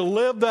choose to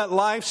live that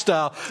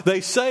lifestyle,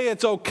 they say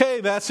it's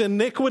okay. That's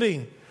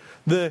iniquity.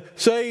 The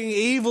saying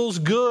evil's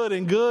good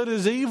and good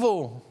is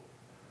evil.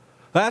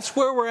 That's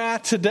where we're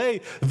at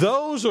today.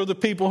 Those are the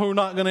people who are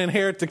not going to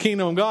inherit the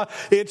kingdom of God.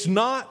 It's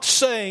not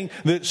saying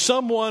that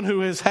someone who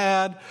has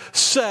had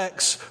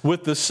sex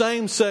with the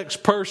same-sex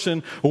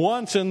person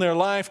once in their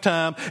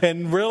lifetime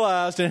and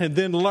realized and had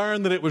then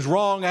learned that it was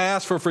wrong,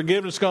 asked for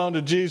forgiveness, gone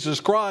to Jesus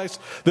Christ,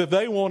 that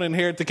they won't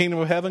inherit the kingdom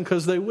of heaven,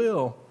 because they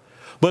will.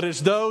 But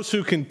it's those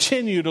who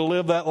continue to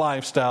live that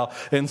lifestyle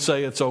and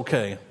say it's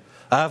okay.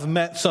 I've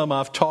met some,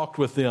 I've talked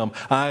with them,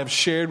 I have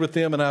shared with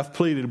them, and I've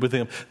pleaded with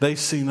them. They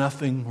see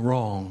nothing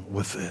wrong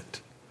with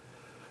it.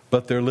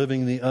 But they're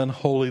living the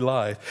unholy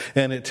life.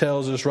 And it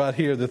tells us right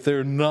here that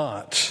they're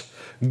not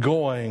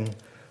going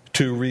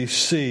to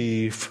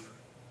receive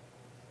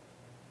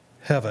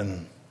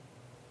heaven.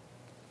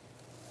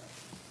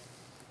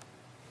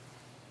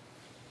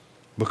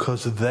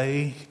 Because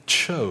they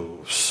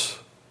chose,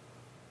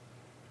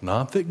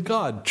 not that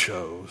God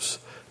chose,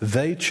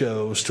 they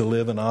chose to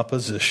live in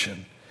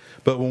opposition.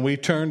 But when we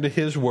turn to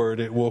His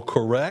Word, it will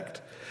correct.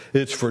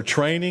 It's for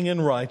training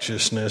in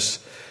righteousness.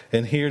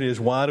 And here it is.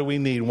 Why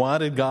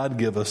did God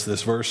give us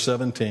this? Verse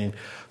 17.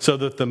 So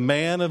that the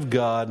man of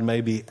God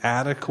may be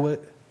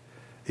adequate,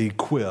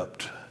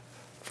 equipped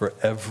for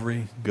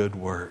every good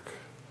work.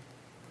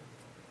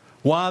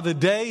 While the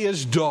day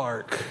is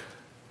dark,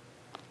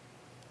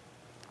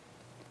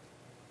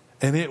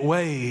 and it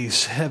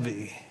weighs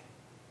heavy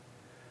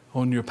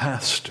on your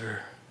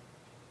pastor.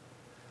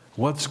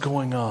 What's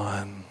going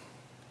on?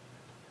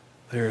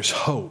 There's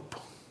hope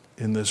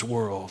in this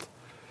world.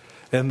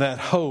 And that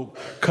hope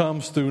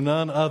comes through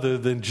none other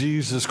than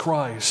Jesus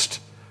Christ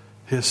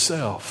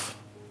Himself.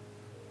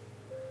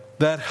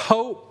 That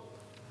hope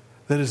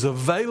that is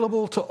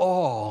available to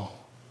all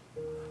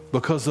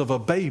because of a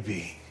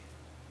baby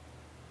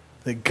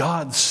that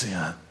God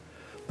sent,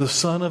 the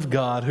Son of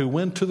God, who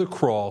went to the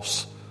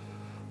cross,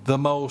 the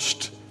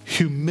most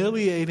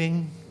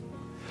humiliating,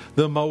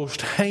 the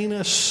most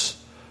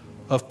heinous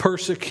of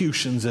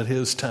persecutions at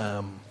His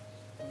time.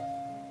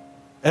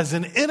 As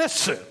an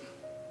innocent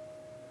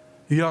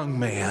young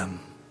man,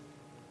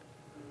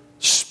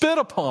 spit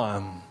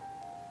upon,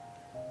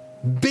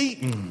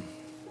 beaten,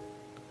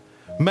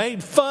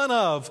 made fun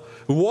of,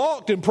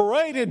 walked and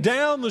paraded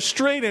down the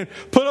street and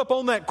put up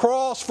on that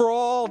cross for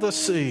all to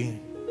see.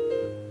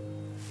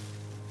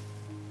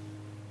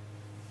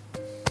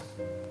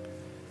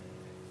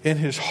 And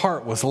His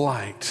heart was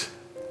light.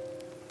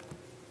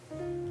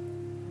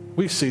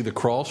 We see the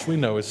cross, we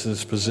know it's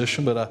His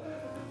position, but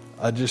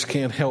I just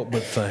can't help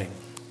but think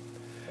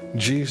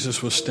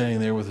Jesus was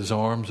standing there with His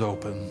arms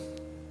open.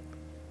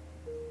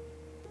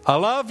 I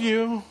love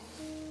you.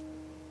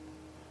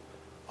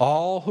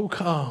 All who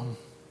come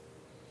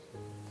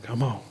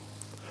on.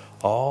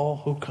 All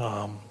who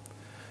come,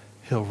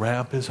 He'll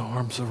wrap His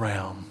arms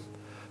around.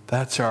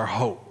 That's our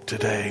hope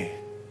today.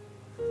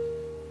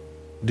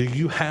 Do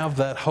you have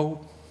that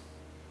hope?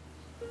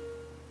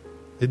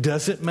 It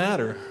doesn't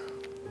matter.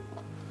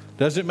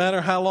 Doesn't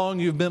matter how long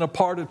you've been a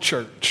part of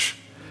church.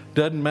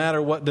 Doesn't matter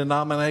what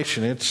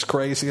denomination. It's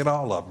crazy in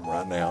all of them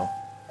right now.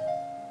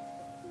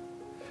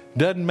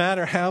 Doesn't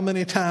matter how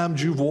many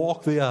times you've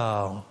walked the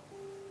aisle.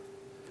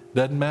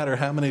 Doesn't matter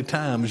how many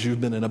times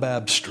you've been in a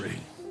baptistry.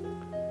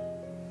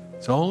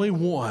 It's only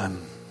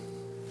one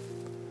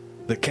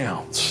that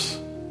counts.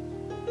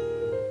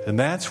 And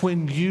that's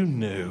when you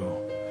knew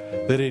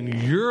that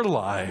in your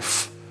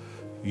life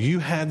you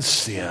had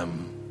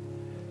sin.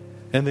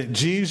 And that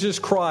Jesus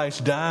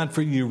Christ died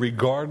for you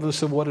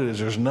regardless of what it is.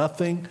 There's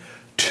nothing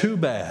too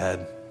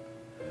bad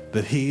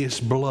that His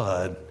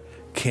blood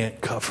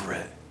can't cover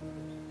it.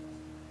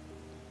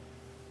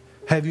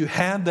 Have you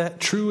had that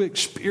true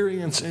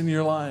experience in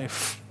your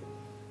life?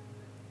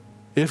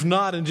 If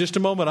not, in just a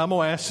moment, I'm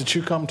going to ask that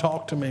you come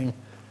talk to me.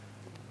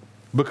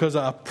 Because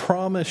I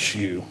promise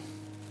you,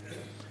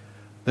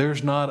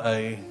 there's not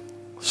a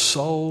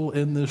soul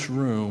in this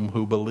room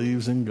who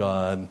believes in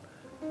God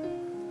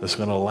that's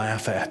going to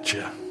laugh at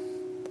you.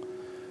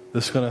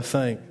 That's going to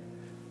think,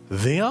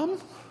 them?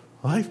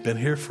 Well, they've been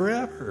here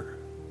forever.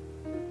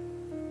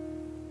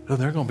 And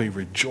they're going to be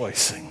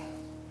rejoicing.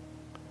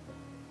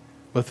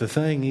 But the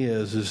thing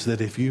is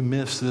that if you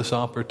miss this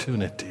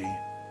opportunity,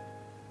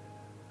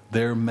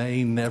 there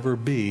may never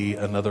be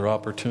another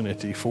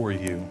opportunity for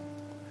you.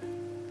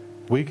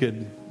 We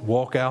could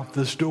walk out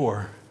this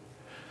door,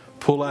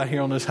 pull out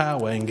here on this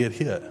highway and get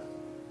hit.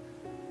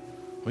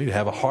 We'd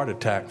have a heart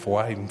attack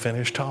before I even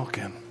finish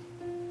talking.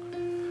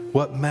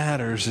 What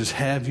matters is,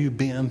 have you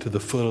been to the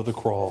foot of the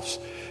cross?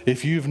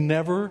 If you've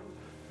never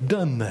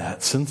done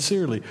that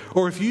sincerely,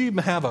 or if you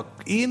even have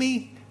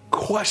any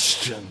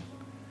question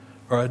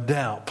or a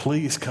doubt,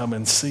 please come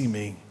and see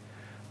me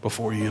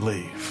before you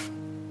leave.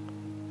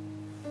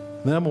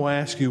 Then I'm going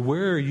to ask you,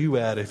 where are you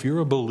at if you're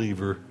a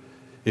believer?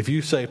 If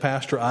you say,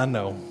 Pastor, I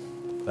know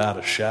without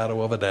a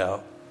shadow of a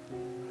doubt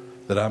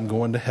that I'm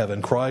going to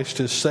heaven. Christ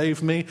has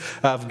saved me.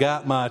 I've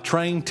got my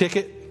train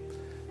ticket.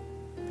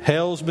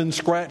 Hell's been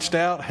scratched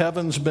out.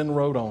 Heaven's been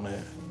wrote on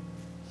it.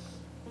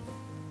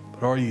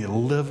 But are you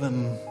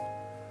living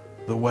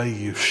the way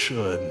you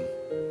should?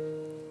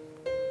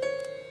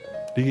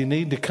 Do you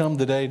need to come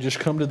today? Just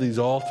come to these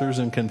altars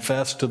and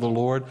confess to the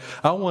Lord.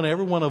 I want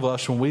every one of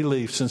us, when we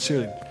leave,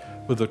 sincerely,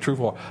 with a true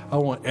heart, I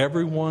want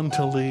everyone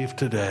to leave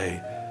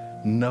today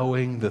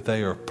knowing that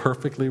they are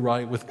perfectly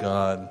right with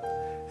God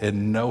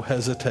and no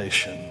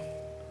hesitation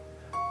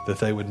that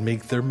they would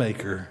meet their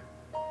Maker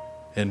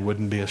and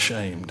wouldn't be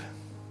ashamed.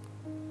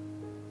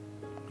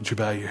 Would you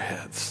bow your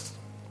heads?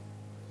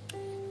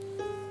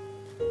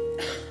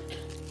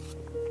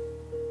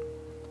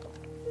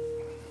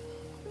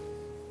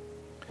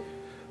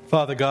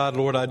 Father God,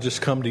 Lord, I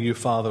just come to you,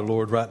 Father,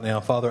 Lord, right now.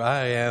 Father,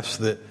 I ask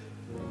that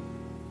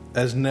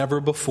as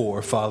never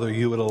before, Father,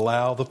 you would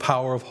allow the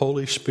power of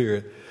Holy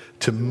Spirit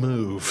to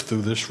move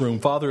through this room.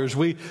 Father, as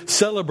we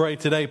celebrate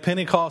today,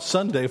 Pentecost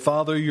Sunday,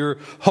 Father, your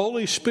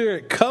Holy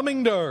Spirit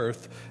coming to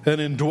earth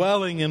and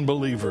indwelling in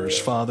believers,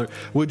 Father,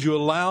 would you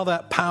allow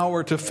that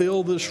power to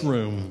fill this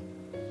room?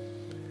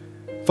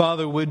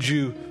 Father, would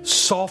you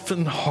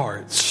soften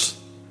hearts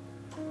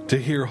to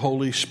hear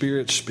Holy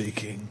Spirit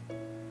speaking?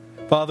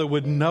 Father,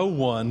 would no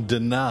one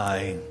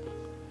deny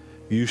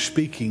you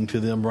speaking to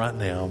them right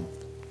now?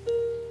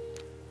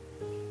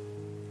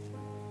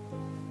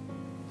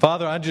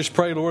 Father, I just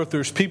pray, Lord, if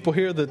there's people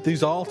here that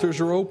these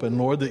altars are open,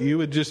 Lord, that you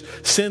would just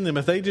send them.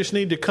 If they just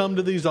need to come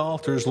to these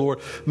altars, Lord,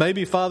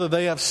 maybe, Father,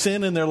 they have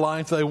sin in their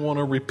life they want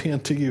to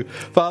repent to you.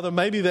 Father,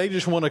 maybe they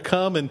just want to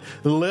come and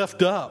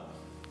lift up,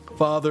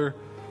 Father,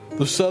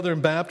 the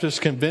Southern Baptist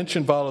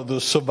Convention, Father,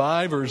 the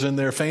survivors and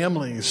their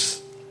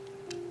families.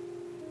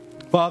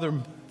 Father,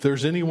 if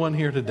there's anyone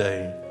here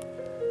today,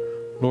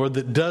 Lord,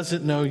 that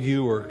doesn't know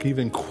you or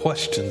even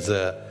questions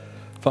that,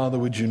 Father,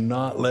 would you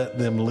not let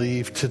them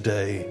leave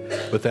today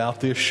without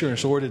the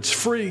assurance, Lord, it's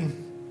free.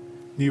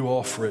 You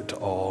offer it to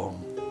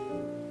all.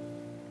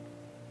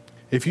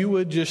 If you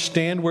would just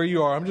stand where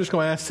you are, I'm just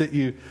going to ask that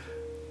you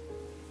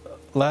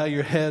allow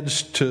your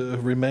heads to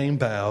remain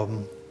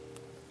bowed.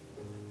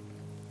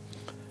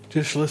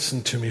 Just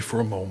listen to me for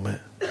a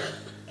moment.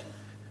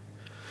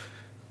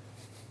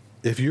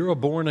 If you're a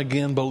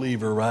born-again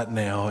believer right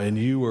now and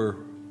you are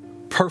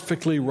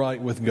perfectly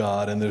right with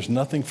God and there's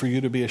nothing for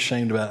you to be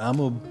ashamed about, I'm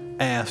going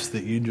to ask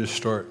that you just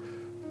start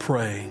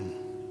praying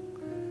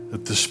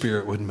that the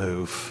Spirit would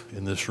move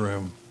in this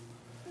room.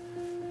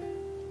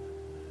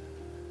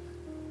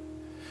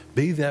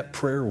 Be that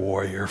prayer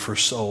warrior for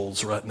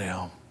souls right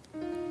now.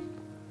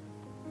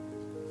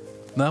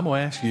 Now I'm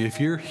going to ask you,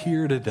 if you're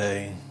here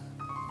today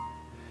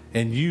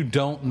and you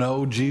don't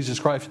know Jesus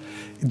Christ,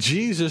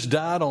 Jesus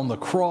died on the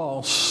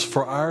cross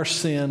for our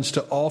sins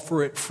to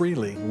offer it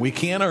freely. We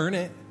can't earn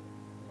it.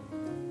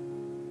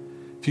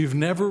 If you've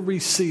never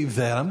received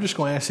that, I'm just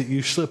going to ask that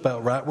you slip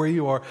out right where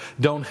you are.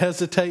 Don't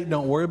hesitate.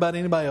 Don't worry about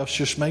anybody else.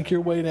 Just make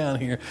your way down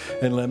here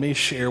and let me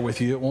share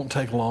with you. It won't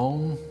take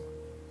long.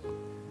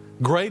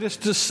 Greatest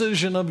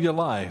decision of your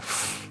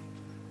life.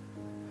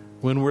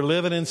 When we're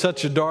living in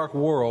such a dark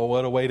world,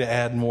 what a way to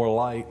add more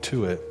light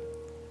to it.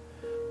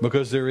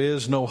 Because there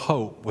is no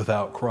hope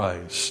without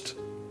Christ.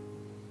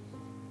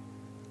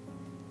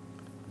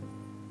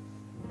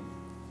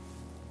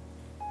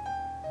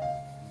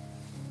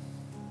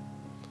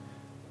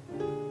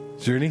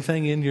 Is there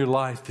anything in your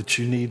life that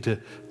you need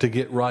to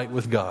get right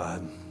with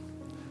God?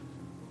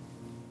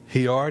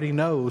 He already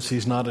knows.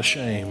 He's not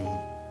ashamed.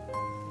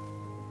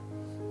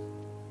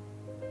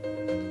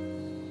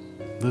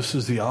 This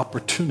is the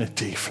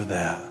opportunity for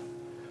that.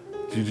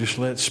 You just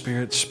let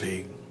Spirit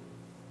speak.